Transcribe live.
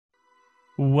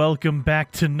Welcome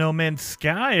back to No Man's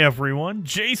Sky, everyone.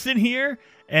 Jason here,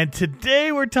 and today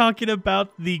we're talking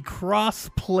about the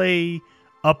cross-play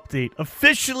update,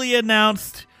 officially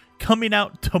announced, coming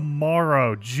out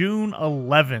tomorrow, June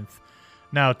 11th.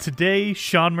 Now, today,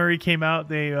 Sean Murray came out.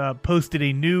 They posted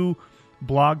a new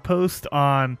blog post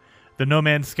on the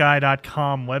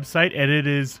nomansky.com website, and it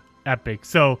is epic.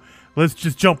 So let's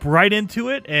just jump right into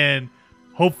it, and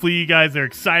hopefully you guys are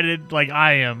excited like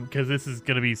I am, because this is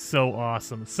going to be so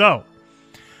awesome. So,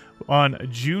 on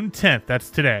June 10th, that's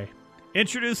today,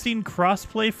 introducing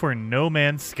crossplay for No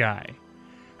Man's Sky.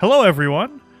 Hello,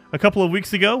 everyone. A couple of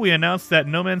weeks ago, we announced that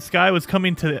No Man's Sky was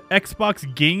coming to the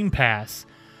Xbox Game Pass.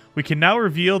 We can now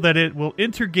reveal that it will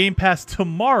enter Game Pass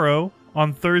tomorrow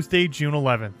on Thursday, June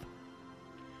 11th.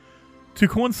 To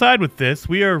coincide with this,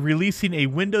 we are releasing a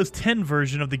Windows 10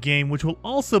 version of the game, which will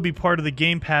also be part of the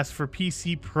Game Pass for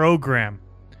PC program.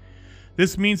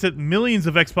 This means that millions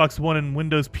of Xbox One and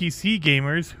Windows PC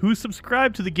gamers who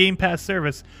subscribe to the Game Pass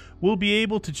service will be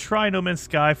able to try No Man's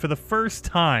Sky for the first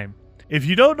time. If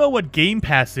you don't know what Game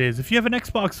Pass is, if you have an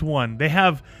Xbox One, they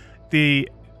have the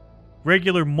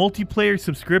regular multiplayer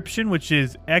subscription, which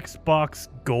is Xbox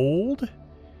Gold.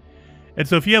 And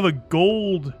so if you have a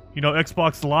gold,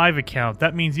 Xbox Live account,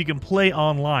 that means you can play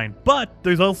online. But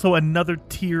there's also another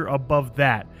tier above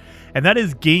that, and that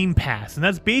is Game Pass. And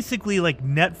that's basically like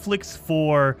Netflix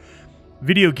for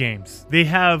video games. They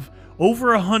have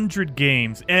over 100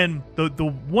 games, and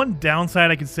the one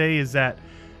downside I can say is that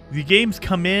the games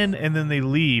come in and then they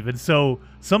leave. And so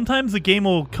sometimes the game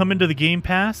will come into the Game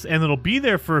Pass and it'll be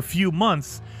there for a few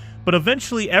months, but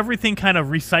eventually everything kind of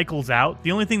recycles out.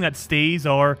 The only thing that stays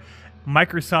are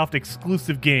Microsoft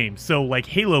exclusive games. So like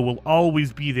Halo will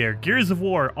always be there. Gears of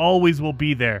War always will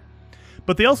be there.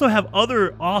 But they also have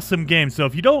other awesome games. So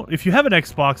if you have an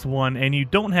Xbox One and you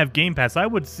don't have Game Pass, I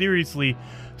would seriously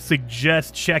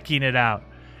suggest checking it out.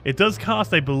 It does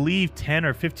cost, I believe, $10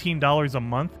 or $15 a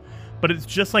month, but it's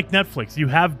just like Netflix. You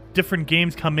have different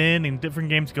games come in and different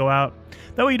games go out.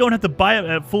 That way you don't have to buy it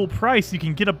at full price. You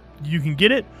can get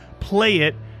it, play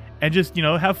it, and just,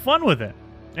 have fun with it.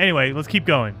 Anyway, let's keep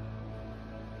going.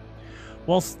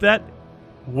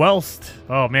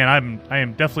 Oh man, I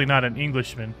am definitely not an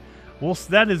Englishman. Whilst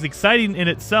that is exciting in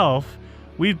itself,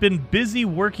 we've been busy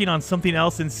working on something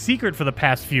else in secret for the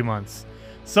past few months.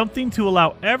 Something to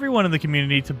allow everyone in the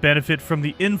community to benefit from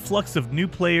the influx of new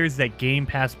players that Game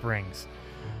Pass brings.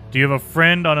 Do you have a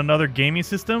friend on another gaming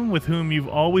system with whom you've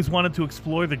always wanted to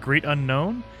explore the great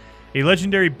unknown? A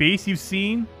legendary base you've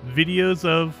seen videos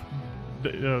of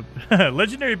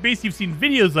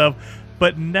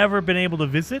but never been able to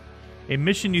visit? A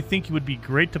mission you think would be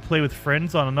great to play with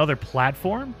friends on another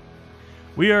platform?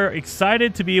 We are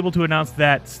excited to be able to announce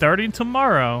that starting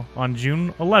tomorrow on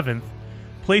June 11th,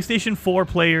 PlayStation 4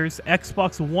 players,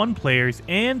 Xbox One players,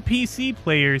 and PC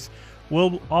players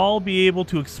will all be able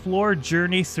to explore,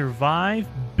 journey, survive,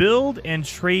 build, and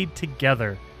trade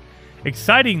together.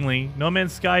 Excitingly, No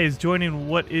Man's Sky is joining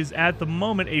what is at the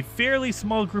moment a fairly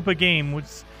small group of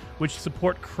games which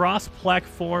support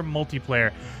cross-platform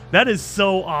multiplayer. That is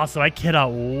so awesome. I cannot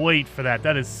wait for that.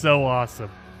 That is so awesome.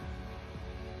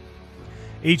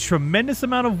 A tremendous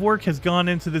amount of work has gone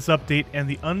into this update and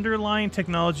the underlying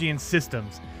technology and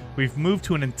systems. We've moved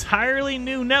to an entirely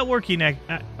new networking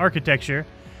architecture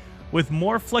with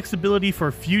more flexibility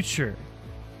for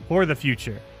the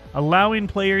future, allowing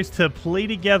players to play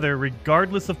together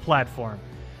regardless of platform.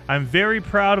 I'm very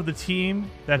proud of the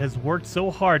team that has worked so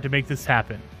hard to make this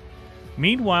happen.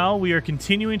 Meanwhile, we are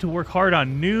continuing to work hard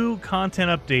on new content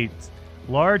updates,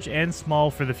 large and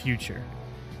small, for the future.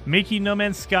 Making No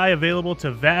Man's Sky available to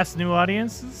vast new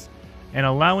audiences and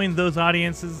allowing those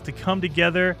audiences to come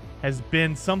together has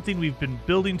been something we've been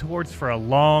building towards for a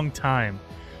long time.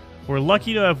 We're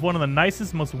lucky to have one of the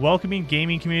nicest, most welcoming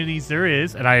gaming communities there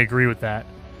is, and I agree with that.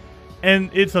 And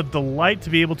it's a delight to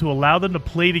be able to allow them to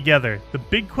play together. The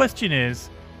big question is,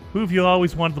 who have you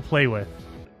always wanted to play with?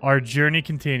 Our journey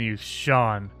continues,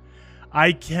 Sean.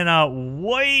 I cannot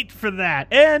wait for that.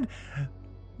 And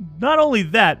not only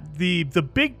that, the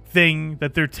big thing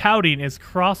that they're touting is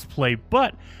crossplay.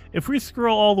 But if we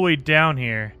scroll all the way down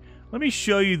here, let me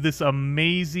show you this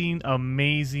amazing,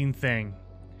 amazing thing.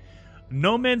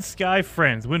 No Man's Sky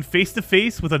friends. When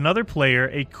face-to-face with another player,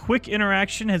 a quick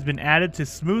interaction has been added to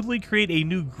smoothly create a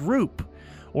new group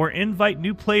or invite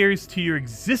new players to your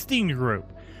existing group.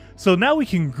 So now we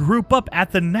can group up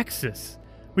at the Nexus.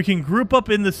 We can group up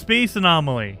in the space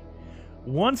anomaly.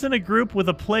 Once in a group with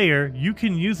a player, you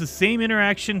can use the same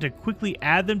interaction to quickly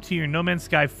add them to your No Man's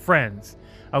Sky friends,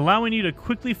 allowing you to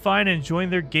quickly find and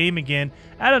join their game again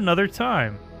at another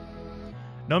time.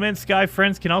 No Man's Sky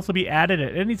friends can also be added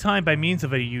at any time by means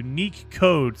of a unique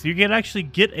code. So you can actually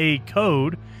get a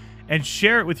code and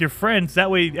share it with your friends. That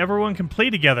way everyone can play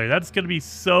together. That's going to be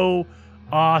so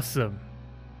awesome.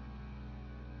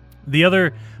 The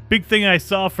other big thing I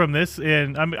saw from this,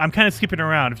 and I'm kind of skipping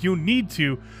around. If you need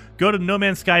to, go to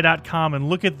nomansky.com and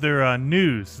look at their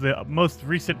news, the most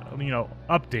recent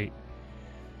update.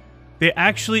 They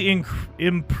actually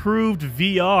improved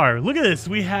VR. Look at this.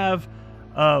 We have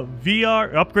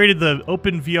VR, upgraded the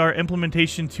OpenVR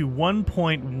implementation to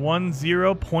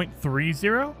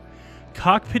 1.10.30.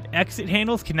 Cockpit exit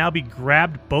handles can now be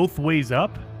grabbed both ways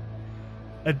up.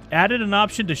 Added an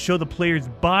option to show the player's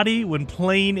body when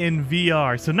playing in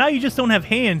VR. So now you just don't have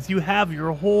hands, you have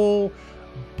your whole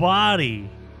body.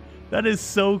 That is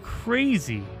so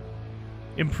crazy.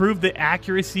 Improve the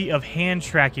accuracy of hand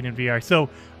tracking in VR. So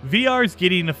VR is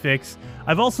getting a fix.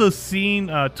 I've also seen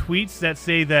tweets that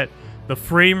say that the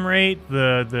frame rate,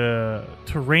 the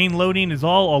terrain loading is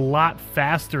all a lot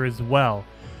faster as well.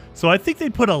 So I think they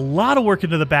put a lot of work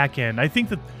into the back end. I think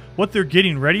that what they're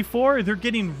getting ready for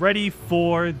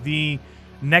the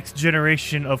next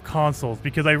generation of consoles,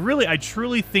 because I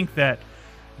truly think that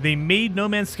they made No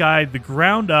Man's Sky the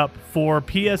ground up for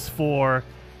PS4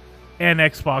 and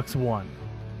Xbox One.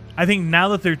 I think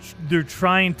now that they're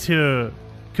trying to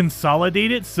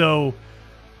consolidate it, so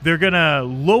they're gonna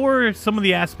lower some of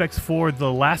the aspects for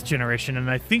the last generation, and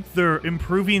I think they're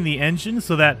improving the engine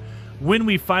so that when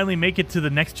we finally make it to the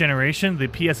next generation, the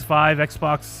PS5,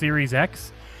 Xbox Series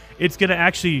X, it's going to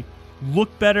actually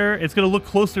look better. It's going to look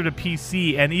closer to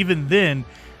PC, and even then,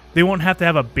 they won't have to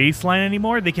have a baseline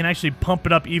anymore. They can actually pump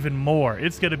it up even more.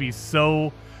 It's going to be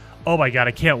so... Oh my god,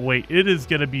 I can't wait. It is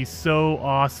going to be so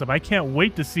awesome. I can't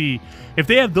wait to see... If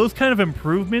they have those kind of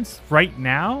improvements right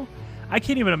now, I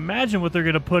can't even imagine what they're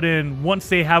going to put in once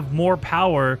they have more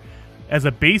power as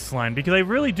a baseline, because I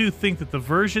really do think that the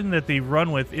version that they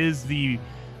run with is the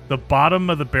bottom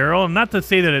of the barrel. And not to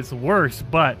say that it's worse,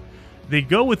 but they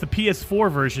go with the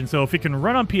PS4 version, so if it can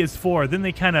run on PS4, then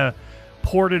they kind of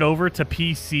port it over to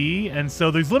PC, and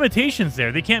so there's limitations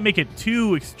there. They can't make it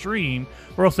too extreme,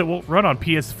 or else it won't run on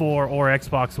PS4 or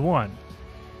Xbox One.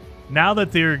 Now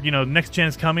that they're, next gen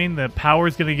is coming, the power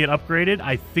is going to get upgraded,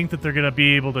 I think that they're going to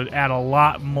be able to add a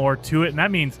lot more to it, and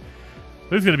that means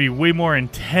there's going to be way more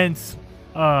intense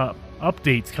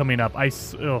updates coming up.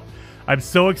 I'm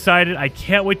so excited. I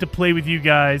can't wait to play with you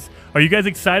guys. Are you guys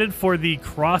excited for the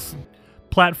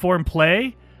cross-platform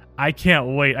play? I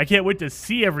can't wait. I can't wait to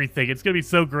see everything. It's going to be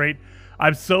so great.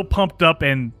 I'm so pumped up,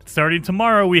 and starting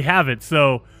tomorrow, we have it.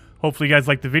 So hopefully you guys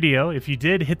liked the video. If you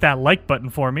did, hit that like button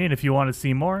for me, and if you want to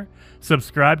see more,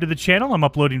 subscribe to the channel. I'm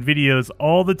uploading videos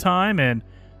all the time, and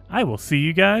I will see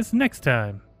you guys next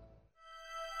time.